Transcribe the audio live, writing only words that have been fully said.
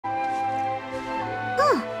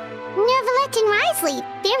Matt and Risley.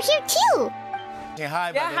 They're here too. Hey,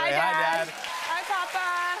 hi, Yeah, by the hi, way. Dad. Hi, Dad. Hi,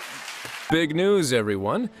 Papa. Big news,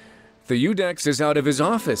 everyone. The Udex is out of his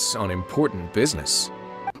office on important business.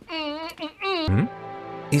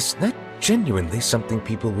 Is that genuinely something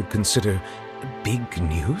people would consider big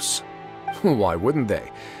news? Why wouldn't they?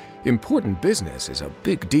 Important business is a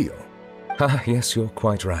big deal. Ah, yes, you're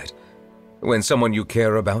quite right. When someone you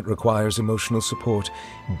care about requires emotional support,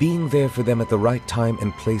 being there for them at the right time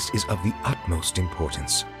and place is of the utmost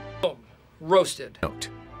importance. Roasted. Note.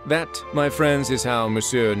 That, my friends, is how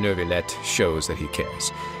Monsieur Neuvillette shows that he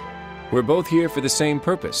cares. We're both here for the same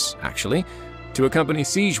purpose, actually, to accompany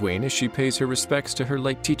Sigewinne as she pays her respects to her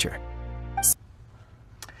late teacher.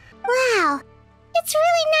 Wow. It's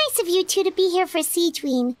really nice of you two to be here for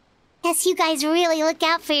Sigewinne. Guess you guys really look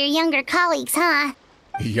out for your younger colleagues, huh?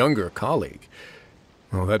 Younger colleague?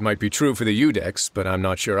 Well, that might be true for the Udex, but I'm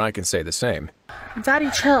not sure I can say the same. Daddy,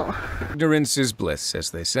 chill. Ignorance is bliss, as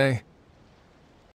they say.